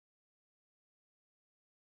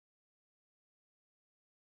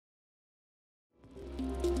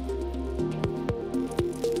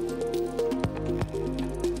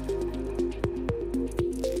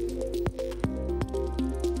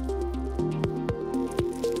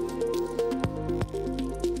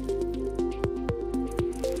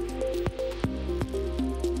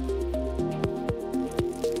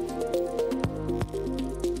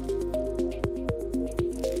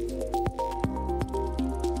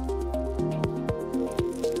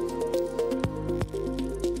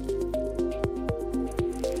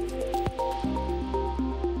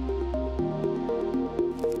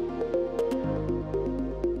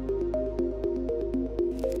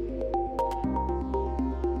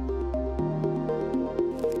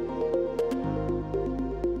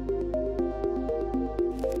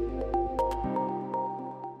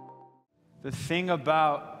thing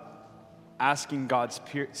about asking God's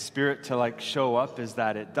Spirit to like show up is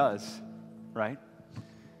that it does, right?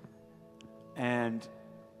 And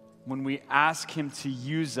when we ask him to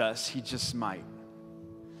use us, he just might.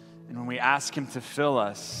 And when we ask him to fill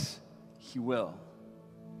us, he will.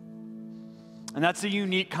 And that's a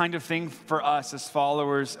unique kind of thing for us as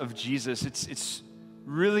followers of Jesus. It's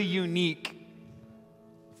really unique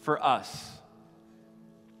for us.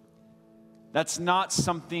 That's not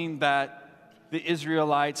something that the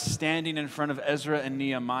Israelites standing in front of Ezra and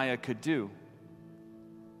Nehemiah could do,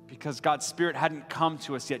 because God's Spirit hadn't come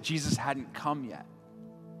to us yet. Jesus hadn't come yet.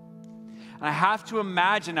 And I have to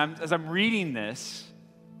imagine, as I'm reading this,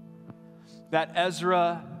 that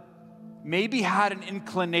Ezra maybe had an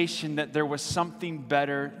inclination that there was something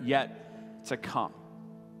better yet to come.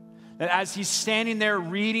 That as he's standing there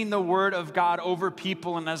reading the word of God over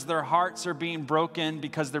people, and as their hearts are being broken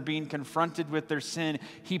because they're being confronted with their sin,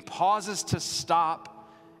 he pauses to stop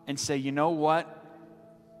and say, you know what?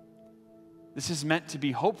 This is meant to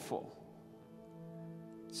be hopeful.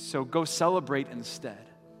 So go celebrate instead.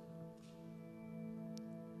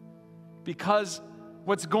 Because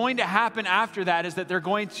what's going to happen after that is that they're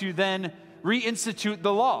going to then reinstitute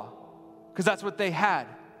the law, because that's what they had.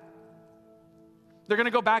 They're going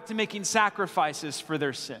to go back to making sacrifices for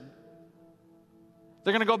their sin.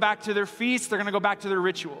 They're going to go back to their feasts. They're going to go back to their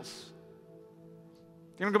rituals.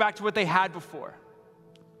 They're going to go back to what they had before,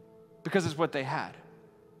 because it's what they had.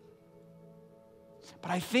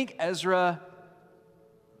 But I think Ezra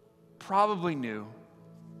probably knew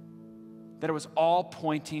that it was all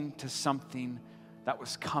pointing to something that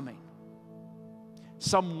was coming.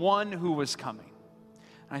 Someone who was coming.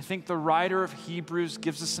 And I think the writer of Hebrews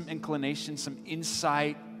gives us some inclination, some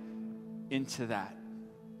insight into that.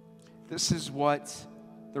 This is what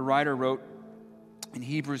the writer wrote in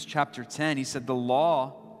Hebrews chapter 10. He said, the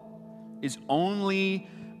law is only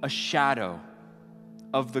a shadow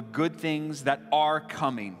of the good things that are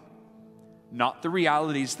coming, not the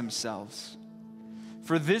realities themselves.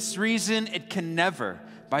 For this reason, it can never,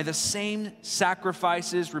 by the same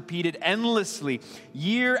sacrifices repeated endlessly,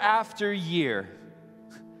 year after year,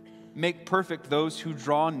 make perfect those who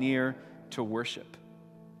draw near to worship.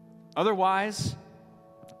 Otherwise,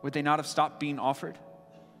 would they not have stopped being offered?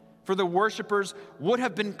 For the worshipers would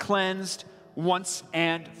have been cleansed once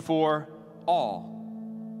and for all,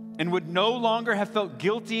 and would no longer have felt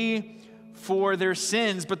guilty for their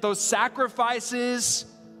sins. But those sacrifices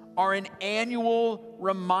are an annual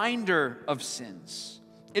reminder of sins.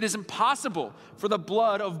 It is impossible for the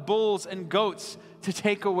blood of bulls and goats to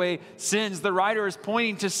take away sins. The writer is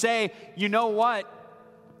pointing to say, you know what?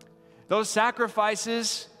 Those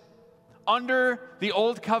sacrifices under the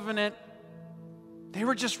old covenant, they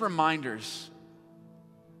were just reminders.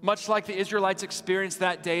 Much like the Israelites experienced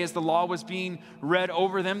that day as the law was being read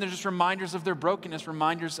over them, they're just reminders of their brokenness,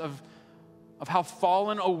 reminders of how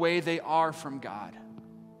fallen away they are from God.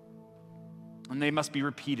 And they must be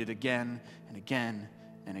repeated again and again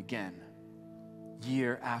and again,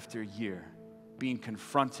 year after year, being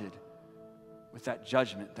confronted with that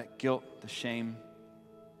judgment, that guilt, the shame.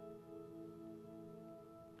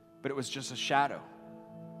 But it was just a shadow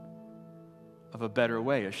of a better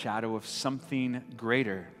way, a shadow of something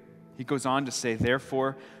greater. He goes on to say,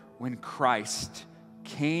 therefore, when Christ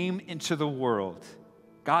came into the world,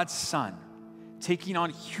 God's Son, taking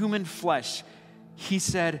on human flesh, he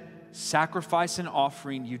said, sacrifice and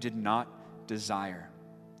offering you did not desire,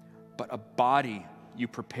 but a body you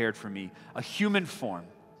prepared for me, a human form.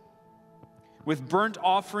 With burnt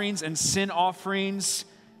offerings and sin offerings,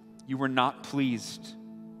 you were not pleased.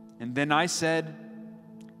 And then I said,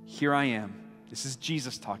 here I am. This is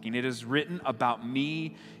Jesus talking. It is written about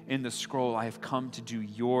me in the scroll. I have come to do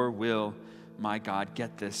your will, my God.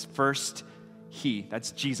 Get this. First,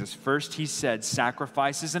 that's Jesus. First, he said,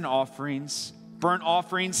 sacrifices and offerings, burnt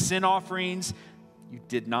offerings, sin offerings, you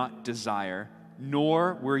did not desire,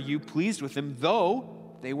 nor were you pleased with them,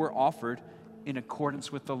 though they were offered in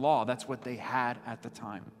accordance with the law. That's what they had at the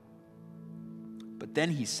time. But then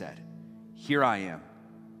he said, here I am.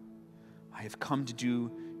 I have come to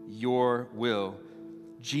do your will.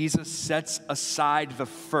 Jesus sets aside the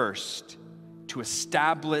first to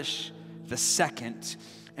establish the second.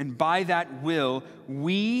 And by that will,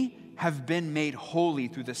 we have been made holy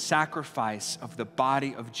through the sacrifice of the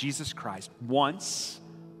body of Jesus Christ once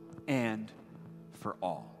and for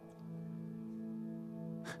all.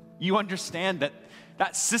 You understand that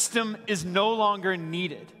that system is no longer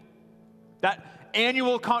needed. That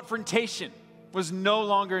annual confrontation was no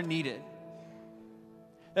longer needed.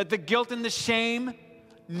 That the guilt and the shame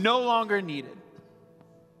no longer needed.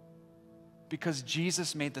 because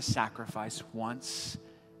Jesus made the sacrifice once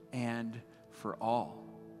and for all.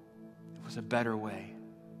 It was a better way.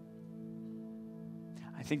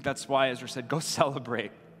 I think that's why Ezra said, go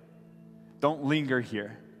celebrate. Don't linger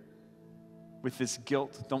here with this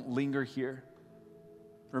guilt. Don't linger here.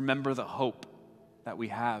 Remember the hope that we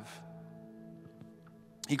have.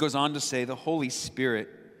 He goes on to say, the Holy Spirit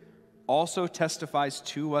also testifies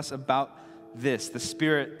to us about this, the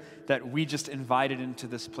Spirit that we just invited into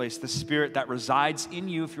this place, the Spirit that resides in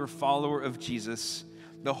you if you're a follower of Jesus.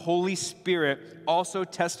 The Holy Spirit also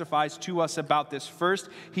testifies to us about this. First,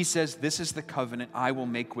 he says, this is the covenant I will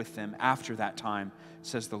make with them after that time,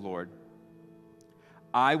 says the Lord.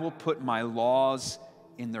 I will put my laws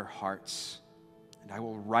in their hearts, and I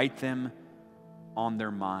will write them on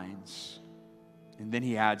their minds. And then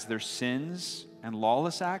he adds, their sins and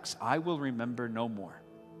lawless acts I will remember no more.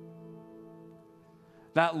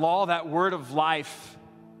 That law, that word of life,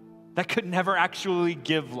 that could never actually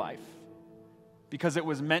give life, because it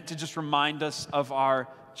was meant to just remind us of our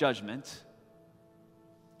judgment,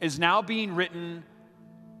 is now being written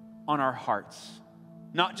on our hearts.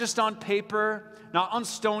 Not just on paper, not on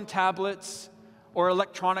stone tablets or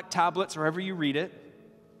electronic tablets, or however you read it,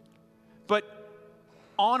 but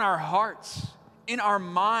on our hearts, in our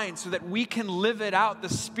minds, so that we can live it out, the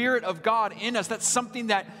Spirit of God in us. That's something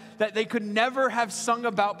that they could never have sung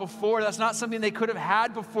about before. That's not something they could have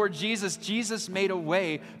had before Jesus. Jesus made a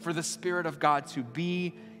way for the Spirit of God to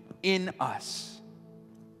be in us,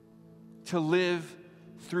 to live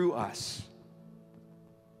through us.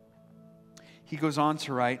 He goes on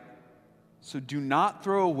to write, so do not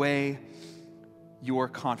throw away your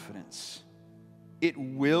confidence. It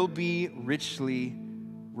will be richly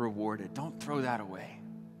rewarded. Don't throw that away.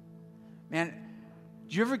 Man,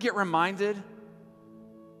 do you ever get reminded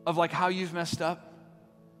of like how you've messed up?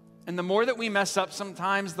 And the more that we mess up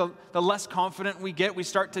sometimes, the less confident we get. We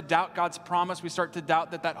start to doubt God's promise. We start to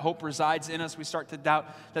doubt that hope resides in us. We start to doubt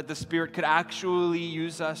that the Spirit could actually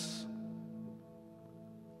use us.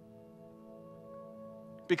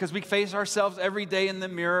 Because we face ourselves every day in the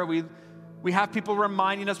mirror. We have people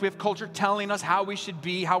reminding us. We have culture telling us how we should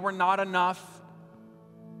be, how we're not enough.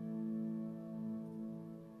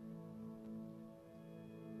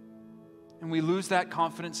 And we lose that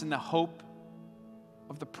confidence in the hope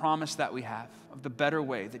of the promise that we have, of the better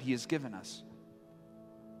way that He has given us.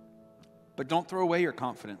 But don't throw away your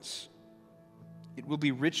confidence. It will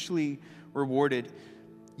be richly rewarded.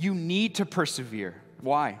 You need to persevere.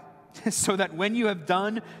 Why? So that when you have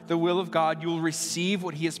done the will of God, you will receive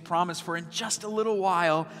what He has promised. For in just a little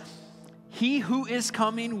while, He who is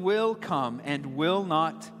coming will come and will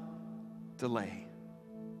not delay.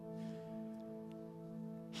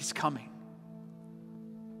 He's coming.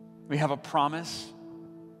 We have a promise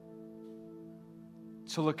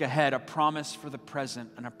to look ahead, a promise for the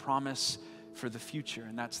present, and a promise for the future.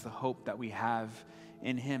 And that's the hope that we have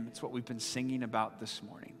in Him. It's what we've been singing about this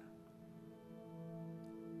morning.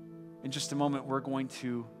 In just a moment, we're going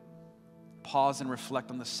to pause and reflect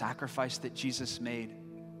on the sacrifice that Jesus made,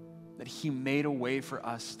 that He made a way for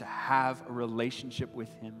us to have a relationship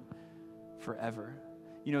with Him forever.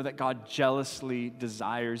 You know that God jealously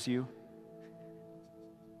desires you?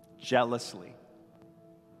 Jealously.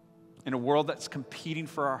 In a world that's competing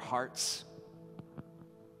for our hearts,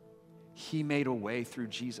 He made a way through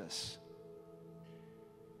Jesus.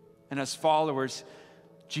 And as followers,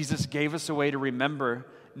 Jesus gave us a way to remember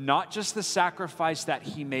not just the sacrifice that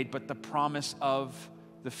He made, but the promise of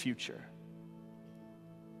the future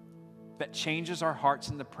that changes our hearts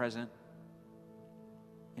in the present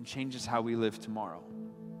and changes how we live tomorrow.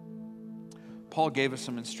 Paul gave us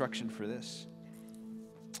some instruction for this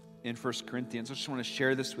in 1 Corinthians. I just want to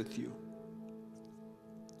share this with you.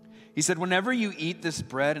 He said, whenever you eat this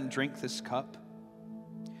bread and drink this cup,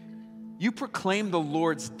 you proclaim the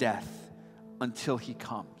Lord's death until He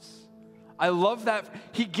comes. I love that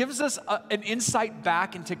He gives us an insight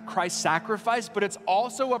back into Christ's sacrifice, but it's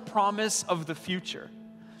also a promise of the future,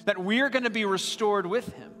 that we are going to be restored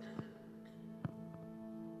with Him.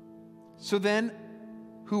 So then,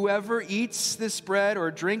 whoever eats this bread or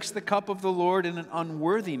drinks the cup of the Lord in an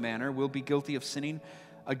unworthy manner will be guilty of sinning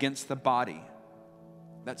against the body.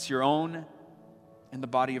 That's your own and the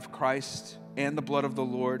body of Christ and the blood of the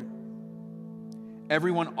Lord.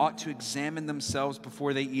 Everyone ought to examine themselves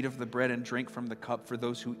before they eat of the bread and drink from the cup, for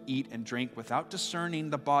those who eat and drink without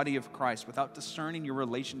discerning the body of Christ, without discerning your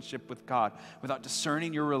relationship with God, without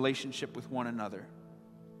discerning your relationship with one another.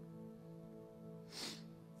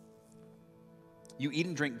 You eat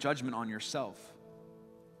and drink judgment on yourself.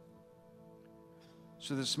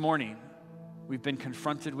 So this morning, we've been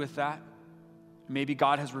confronted with that. Maybe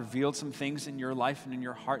God has revealed some things in your life and in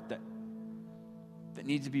your heart that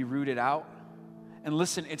need to be rooted out. And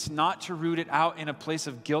listen, it's not to root it out in a place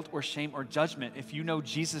of guilt or shame or judgment. If you know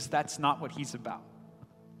Jesus, that's not what he's about.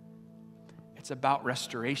 It's about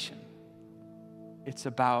restoration. It's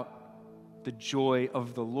about the joy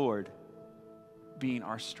of the Lord being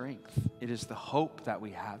our strength. It is the hope that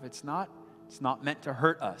we have. It's not meant to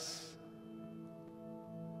hurt us.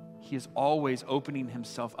 He is always opening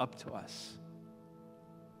himself up to us.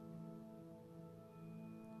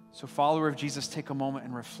 So, follower of Jesus, take a moment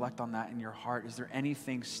and reflect on that in your heart. Is there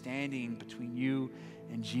anything standing between you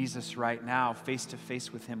and Jesus right now, face to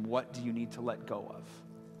face with him? What do you need to let go of?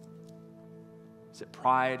 Is it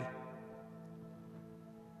pride?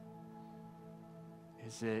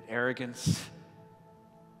 Is it arrogance?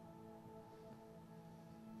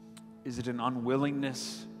 Is it an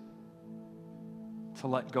unwillingness to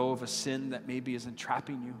let go of a sin that maybe is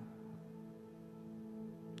entrapping you?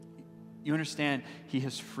 You understand, he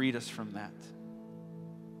has freed us from that.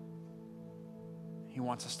 He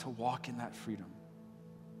wants us to walk in that freedom.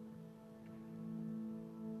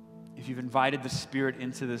 If you've invited the Spirit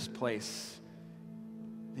into this place,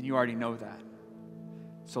 then you already know that.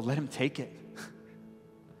 So let him take it.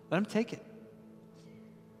 Let him take it.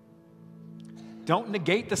 Don't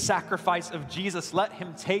negate the sacrifice of Jesus. Let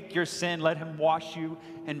him take your sin. Let him wash you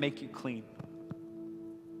and make you clean.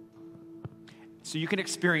 So you can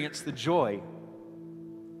experience the joy.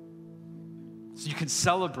 So you can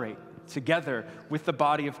celebrate together with the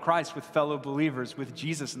body of Christ, with fellow believers, with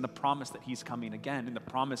Jesus, and the promise that he's coming again, and the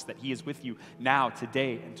promise that he is with you now,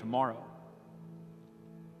 today, and tomorrow.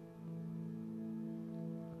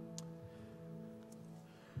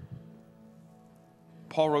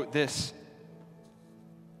 Paul wrote this,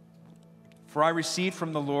 "For I received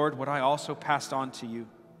from the Lord what I also passed on to you.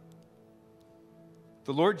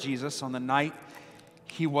 The Lord Jesus, on the night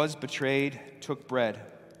he was betrayed, took bread.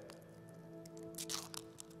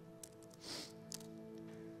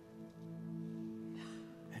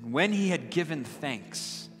 And when he had given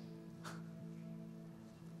thanks,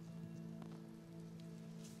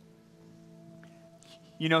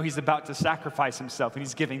 you know he's about to sacrifice himself, and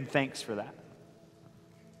he's giving thanks for that.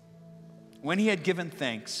 When he had given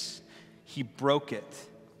thanks, he broke it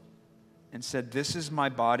and said, 'This is my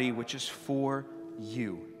body, which is for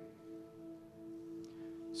you.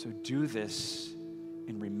 So do this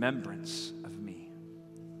in remembrance of me.'"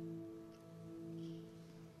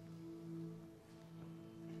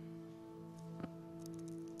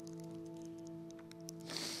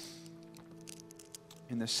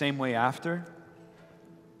 In the same way after,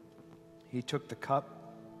 he took the cup,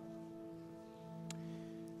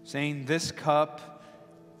 saying, "This cup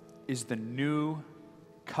is the new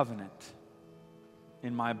covenant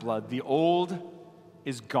in my blood. The old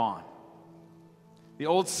is gone." The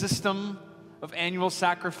old system of annual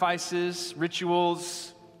sacrifices,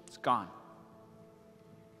 rituals, it's gone.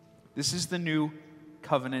 This is the new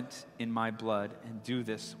covenant in my blood, and do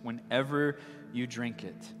this whenever you drink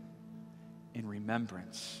it in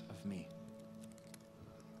remembrance of me.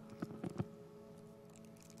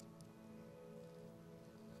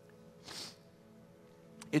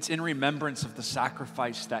 It's in remembrance of the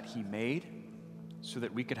sacrifice that he made so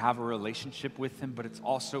that we could have a relationship with him, but it's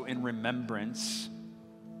also in remembrance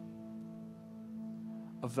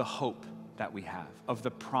of the hope that we have, of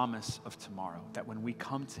the promise of tomorrow, that when we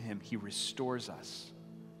come to him, he restores us,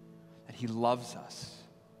 that he loves us,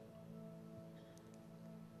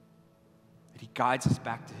 that he guides us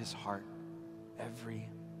back to his heart every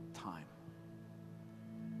time.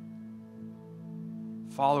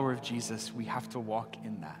 Follower of Jesus, we have to walk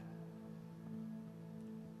in that.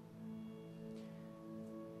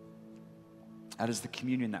 That is the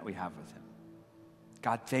communion that we have with him.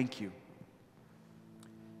 God, thank you.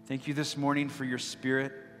 Thank you this morning for your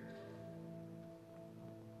Spirit.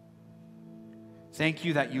 Thank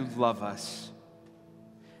you that you love us,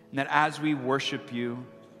 and that as we worship you,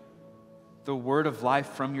 the word of life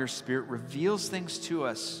from your Spirit reveals things to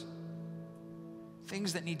us,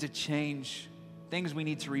 things that need to change, things we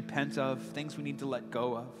need to repent of, things we need to let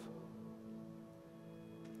go of.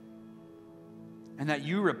 And that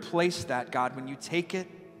you replace that, God, when you take it,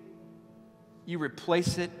 you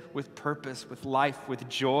replace it with purpose, with life, with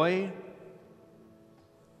joy,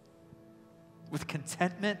 with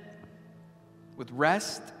contentment, with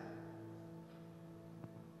rest.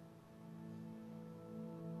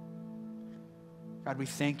 God, we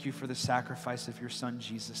thank you for the sacrifice of your Son,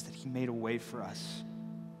 Jesus, that he made a way for us.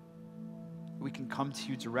 We can come to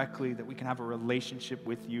you directly, that we can have a relationship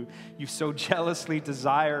with you. You so jealously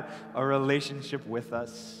desire a relationship with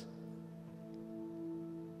us.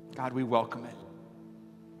 God, we welcome it.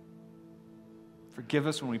 Forgive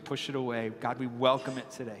us when we push it away. God, we welcome it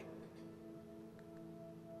today.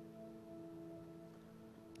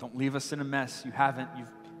 Don't leave us in a mess. You haven't.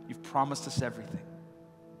 You've promised us everything.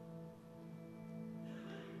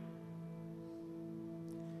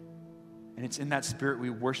 And it's in that spirit we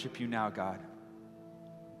worship you now, God.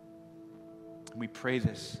 And we pray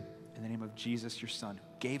this in the name of Jesus, your Son,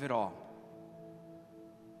 who gave it all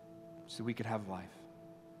so we could have life.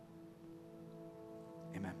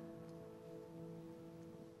 Amen.